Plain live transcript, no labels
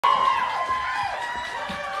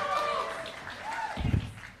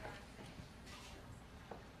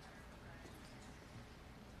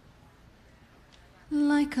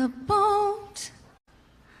like a boat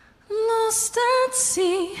lost at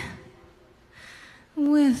sea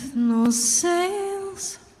with no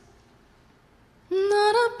sails,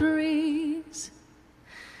 not a breeze.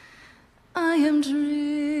 I am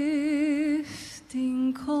drifting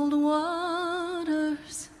cold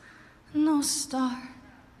waters, no star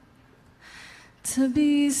to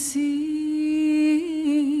be seen.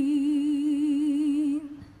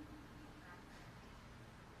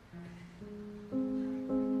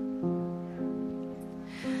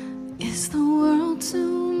 Is the world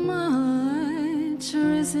too much,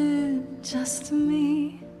 or is it just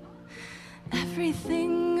me?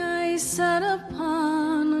 Everything I set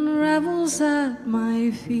upon unravels at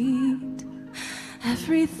my feet.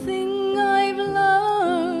 Everything I've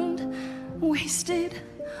learned wasted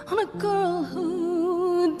on a girl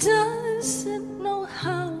who doesn't know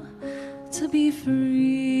how to be free.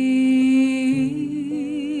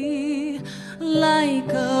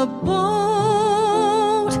 Like a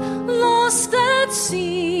boat lost at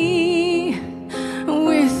sea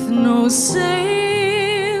with no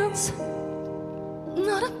sails,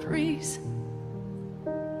 not a breeze.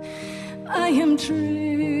 I am drifting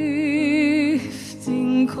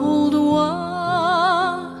cold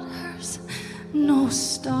waters, no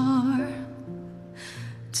star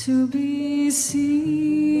to be seen.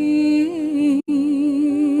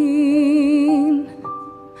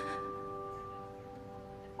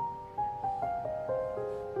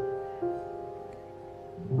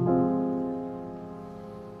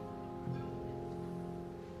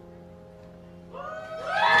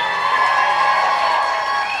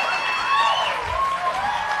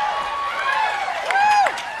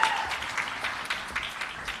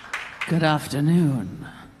 Good afternoon.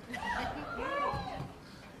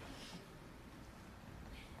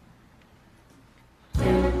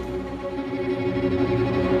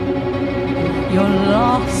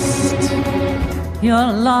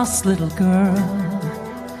 You're lost, little girl.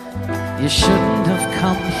 You shouldn't have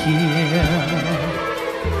come here.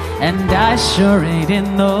 And I sure ain't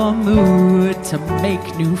in the mood to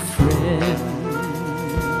make new friends.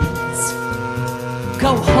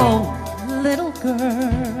 Go home, little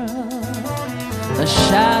girl. The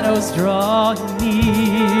shadows draw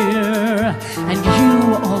near, and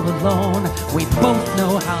you all alone, we both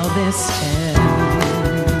know how this ends.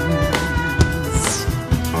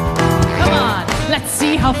 Come on, let's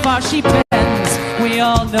see how far she bends. We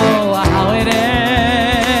all know how it ends.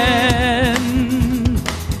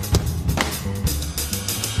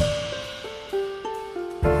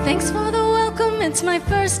 Thanks for the welcome, it's my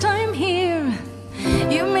first time here.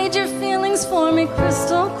 You made your feelings for me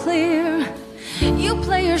crystal clear. You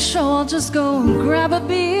play your show, I'll just go grab a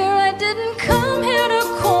beer. I didn't come here to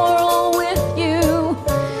quarrel with you.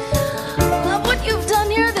 Love what you've done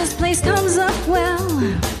here, this place comes up well.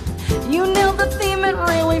 You nailed the theme, it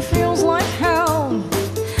really feels like hell.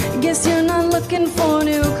 Guess you're not looking for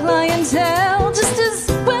new clientele. Just as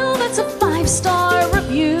well, that's a 5-star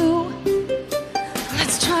review.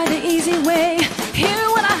 Let's try the easy way, hear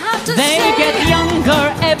what I have to say. They get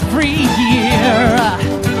younger every year.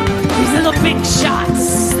 These little big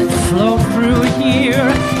shots that flow through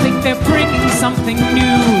here think they're bringing something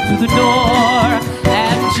new through the door.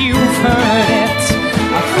 And you've heard it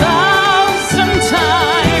 1,000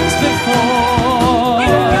 times before.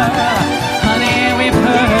 Honey, we've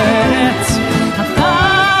heard it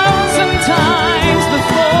 1,000 times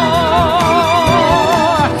before.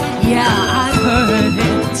 Yeah, I've heard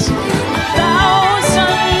it 1,000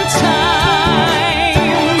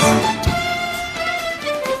 times.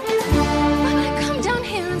 When I come down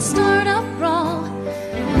here and start up raw,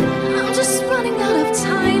 I'm just running out of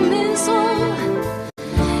time is all.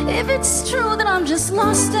 If it's true that I'm just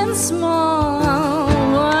lost and small,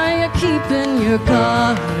 why are you keeping your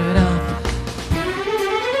guard up?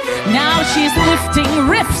 Now she's lifting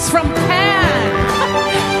riffs from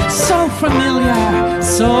Pan. So familiar,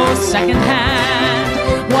 so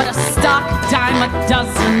secondhand. What a stock dime a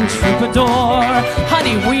dozen troubadour.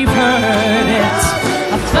 Honey, we've heard it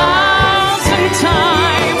 1,000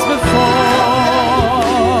 times before.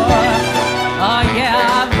 Oh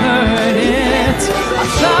yeah, I've heard it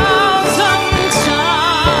 1,000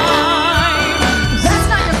 times. That's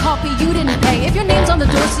not your copy, you didn't pay. If your name's on the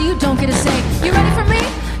door, so you don't get a say. You ready for me?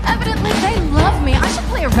 Evidently they love me. I should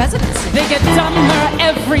play a residency. They get dumber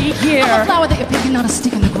every year. I'm a flower that you're picking, not a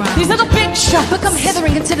stick in the ground. These little big shots. But come hither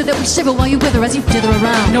and consider that we shiver while you wither as you dither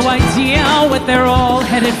around. No idea what they're all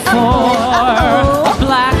headed for. A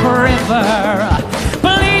black river,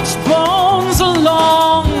 bleached bones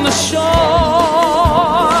along the shore.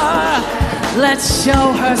 Let's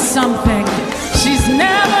show her something she's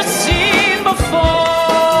never seen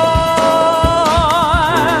before.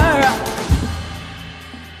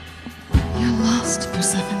 You're lost,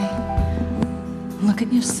 Persephone. Look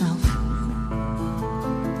at yourself.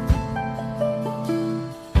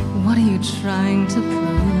 What are you trying to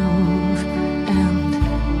prove?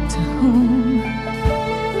 And to whom?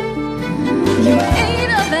 You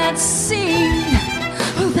ate of that seed.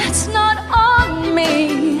 That's not on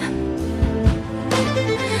me.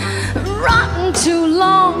 Rotten too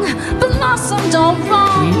long, blossomed all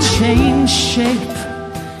wrong. We change shape.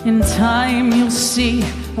 In time you'll see.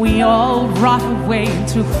 We all rot away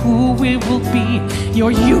into who we will be.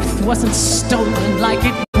 Your youth wasn't stolen like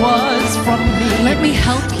it was from me. Let me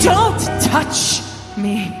help you. Don't touch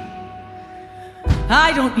me.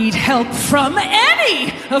 I don't need help from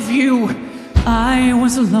any of you. I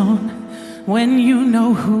was alone when you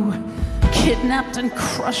know who kidnapped and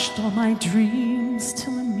crushed all my dreams to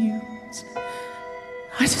amuse.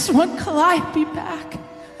 I just want Calliope back.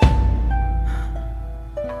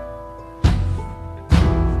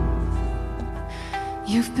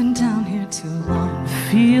 You've been down here too long.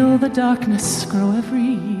 Feel the darkness grow every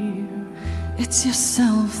year. It's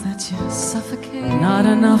yourself that you suffocate. Not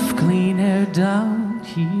enough clean air down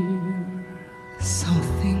here.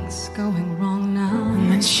 Something's going wrong now.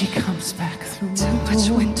 And then she comes back through. Too much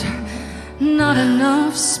winter, not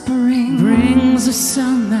enough spring. Brings a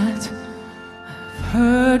sound that I've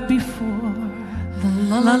heard before. The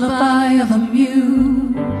lullaby of a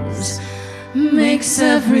muse makes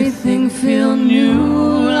everything feel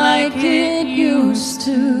new like it used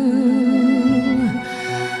to.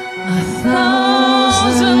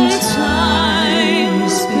 1,000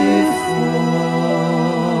 times before.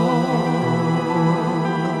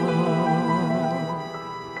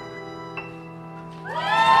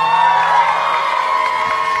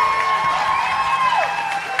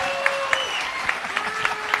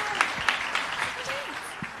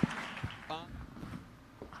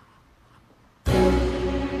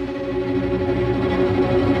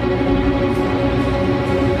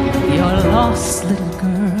 Lost little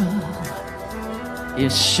girl, you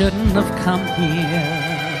shouldn't have come here.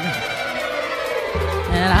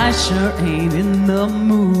 And I sure ain't in the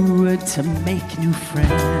mood to make new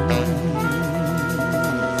friends.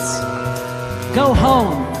 Go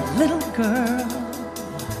home, little girl.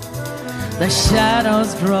 The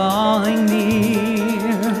shadows drawing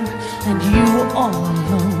near, and you all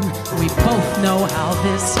alone. We both know how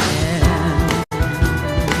this ends.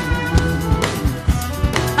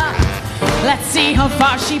 Let's see how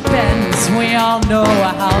far she bends. We all know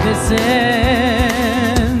how this ends.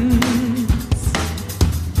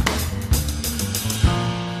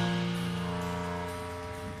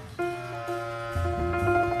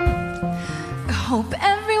 Hope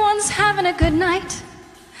everyone's having a good night.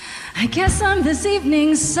 I guess I'm this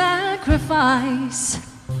evening's sacrifice.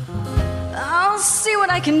 I'll see what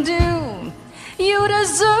I can do. You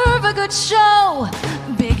deserve a good show.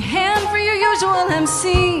 Big hand for your usual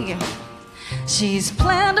MC. She's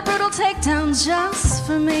planned a brutal takedown just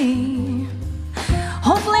for me.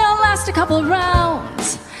 Hopefully I'll last a couple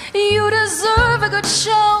rounds. You deserve a good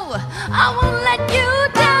show. I won't let you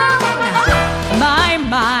down.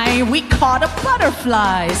 My, we caught a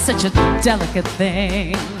butterfly. Such a delicate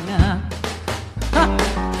thing.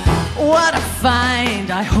 What a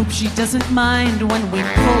find. I hope she doesn't mind when we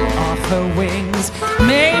pull off her wings.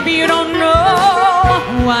 Maybe you don't know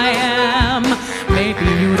who I am. Maybe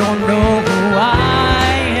you don't know who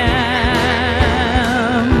I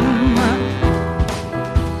am.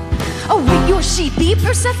 Oh wait, you're she the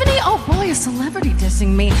Persephone? Oh boy, a celebrity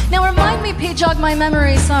dissing me. Now remind me, Pete, jog my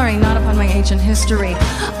memory. Sorry, not upon my ancient history.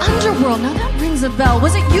 Underworld, now that rings a bell.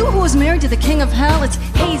 Was it you who was married to the king of hell? It's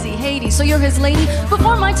hazy, Hades, so you're his lady?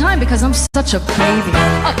 Before my time, because I'm such a baby.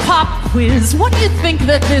 A pop quiz, what do you think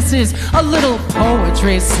that this is? A little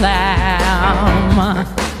poetry slam.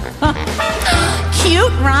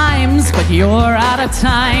 Cute rhymes, but you're out of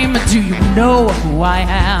time. Do you know who I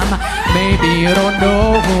am? Maybe you don't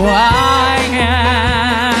know who I am.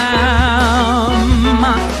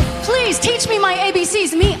 Please teach me my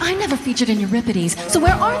ABCs. Me, I never featured in Euripides. So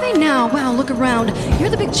where are they now? Wow, look around.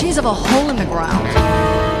 You're the big cheese of a hole in the ground.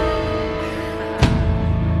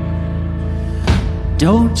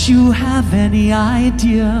 Don't you have any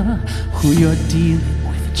idea who you're dealing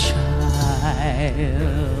with, child?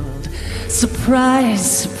 Surprise,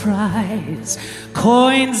 surprise,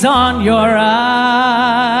 coins on your eyes.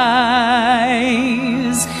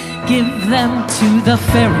 Give them to the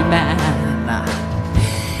ferryman.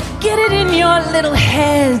 Get it in your little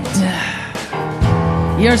head.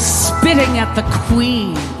 You're spitting at the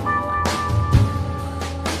queen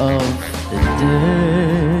of the dead.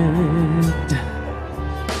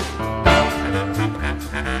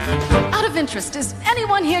 Out of interest. Is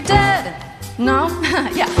anyone here dead? No?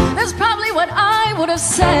 Yeah, that's probably what I would have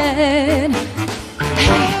said.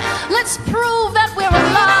 Hey, let's prove that we're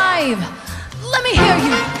alive. Let me hear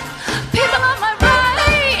you. People on my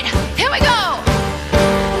right. Here we go.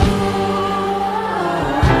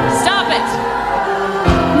 Stop it!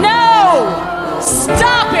 No!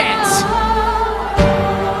 Stop it!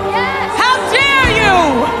 Yes. How dare you!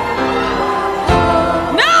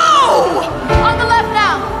 No! On the left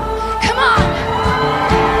now. Come on.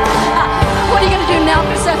 What are you gonna do now,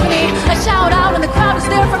 Persephone? A shout out and the crowd is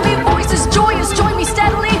there for me. Voices joyous, join me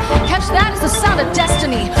steadily. Catch that as the sound of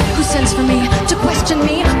destiny. Who sends for me to question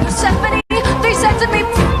me? Persephone, they said to me,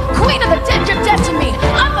 Queen of the dead, you're dead to me.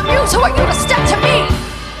 I'm the muse, who are you to step to me?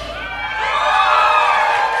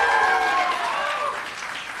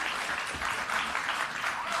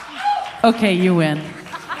 Okay, you win.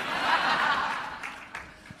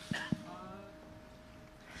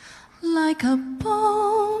 Like a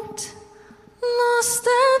boat lost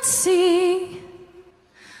at sea,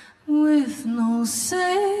 with no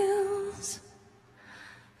sails,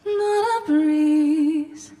 not a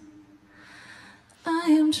breeze. I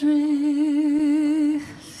am drifting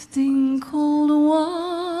cold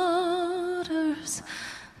waters,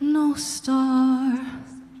 no star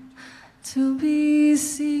to be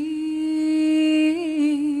seen.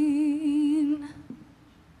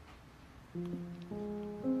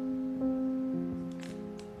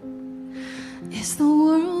 Is the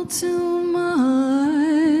world too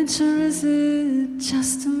much, or is it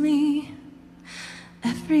just me?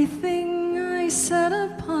 Everything I set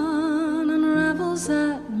upon unravels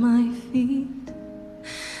at my feet.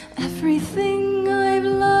 Everything I've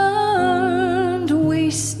learned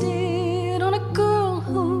wasted on a girl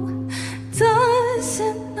who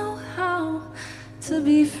doesn't know how to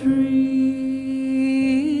be free.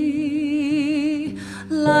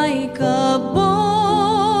 Like a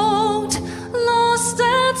boat lost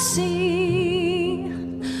at sea,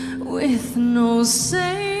 with no sails,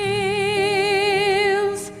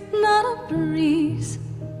 not a breeze.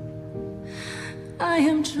 I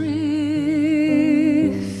am drifting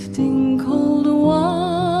cold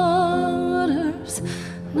waters,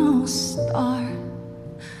 no star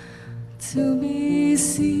to be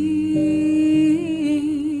seen.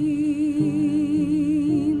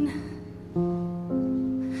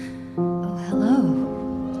 Oh, hello.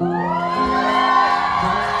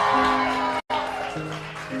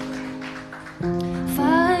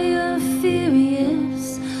 Fire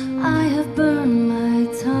furious, I have burned my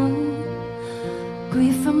tongue.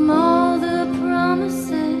 Grief from all the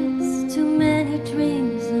promises, too many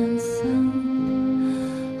dreams unsung.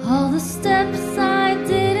 All the steps I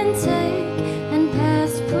didn't take and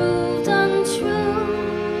past proved untrue.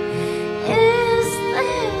 Is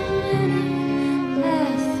there any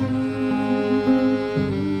path through?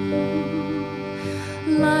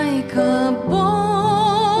 Like a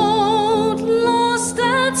boat lost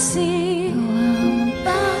at sea,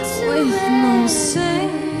 with no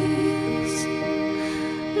sails,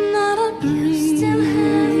 not a breeze. Still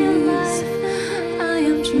have your life. I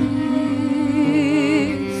am drifting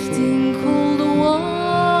cold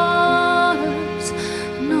waters,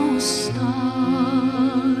 no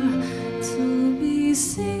star to be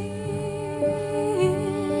seen.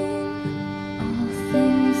 All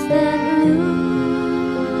things that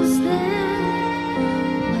lose their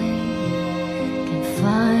way can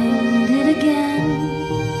find it again.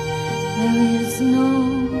 There is no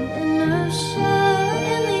inertia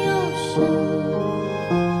in the ocean.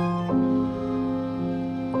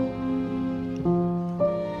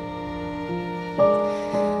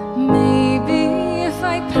 Maybe if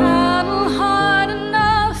I paddle hard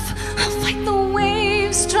enough, I'll fight the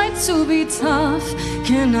waves, try to be tough.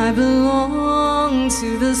 Can I belong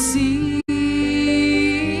to the sea?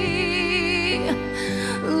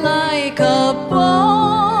 Like a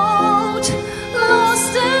boat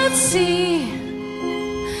lost at sea,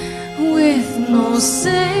 with no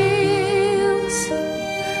sails,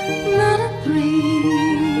 not a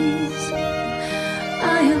breeze.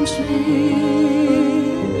 I am drifting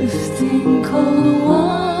cold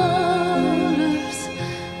waters,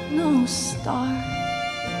 no star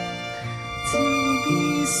to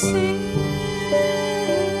be seen.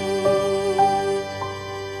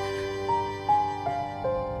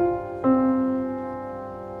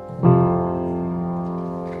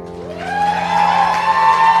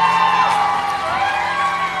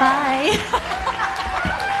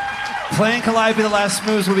 Playing Calliope the Last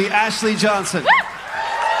Moves will be Ashley Johnson.